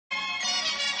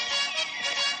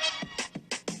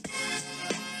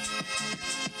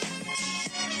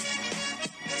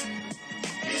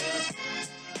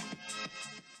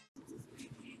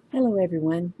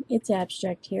everyone, it's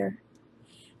Abstract here,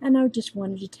 and I just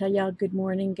wanted to tell y'all good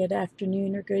morning, good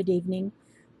afternoon, or good evening,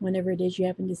 whenever it is you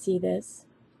happen to see this.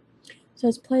 So I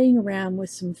was playing around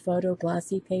with some photo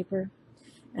glossy paper,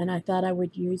 and I thought I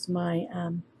would use my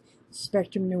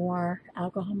Spectrum Noir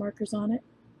alcohol markers on it.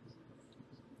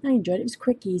 I enjoyed it. It was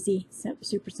quick, easy,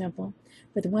 super simple.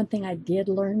 But the one thing I did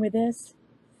learn with this,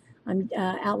 I'm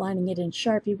outlining it in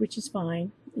Sharpie, which is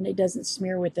fine, and it doesn't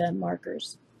smear with the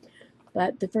markers.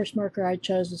 But the first marker I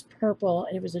chose was purple,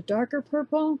 and it was a darker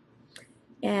purple,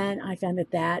 and I found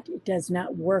that it does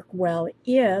not work well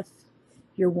if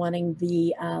you're wanting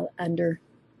the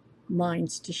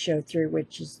underlines to show through,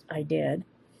 which is I did.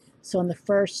 So on the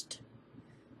first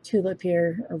tulip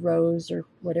here, or rose, or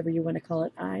whatever you want to call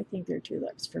it, I think they're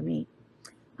tulips for me,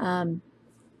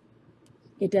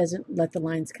 it doesn't let the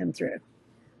lines come through.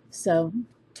 So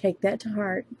take that to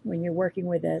heart when you're working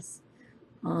with this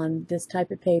on this type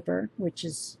of paper, which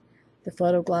is the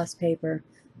photo gloss paper,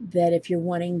 that if you're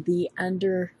wanting the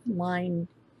underline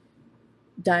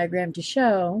diagram to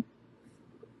show,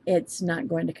 it's not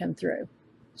going to come through,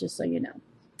 just so you know.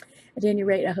 At any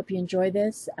rate, I hope you enjoy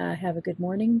this. Have a good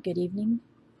morning, good evening,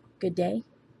 good day,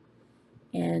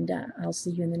 and I'll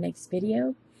see you in the next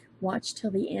video. Watch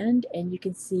till the end, and you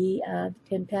can see the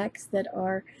pin packs that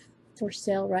are for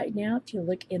sale right now. If you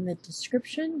look in the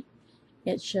description,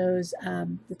 it shows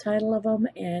the title of them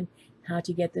and how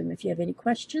to get them. If you have any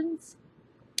questions,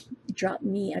 drop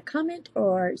me a comment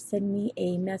or send me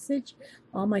a message.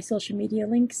 All my social media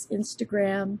links,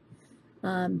 Instagram,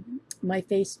 my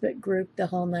Facebook group, the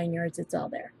whole 9 yards, it's all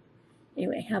there.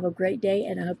 Anyway, have a great day,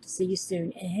 and I hope to see you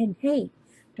soon. And hey,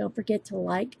 don't forget to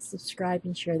like, subscribe,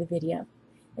 and share the video.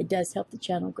 It does help the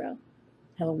channel grow.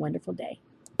 Have a wonderful day.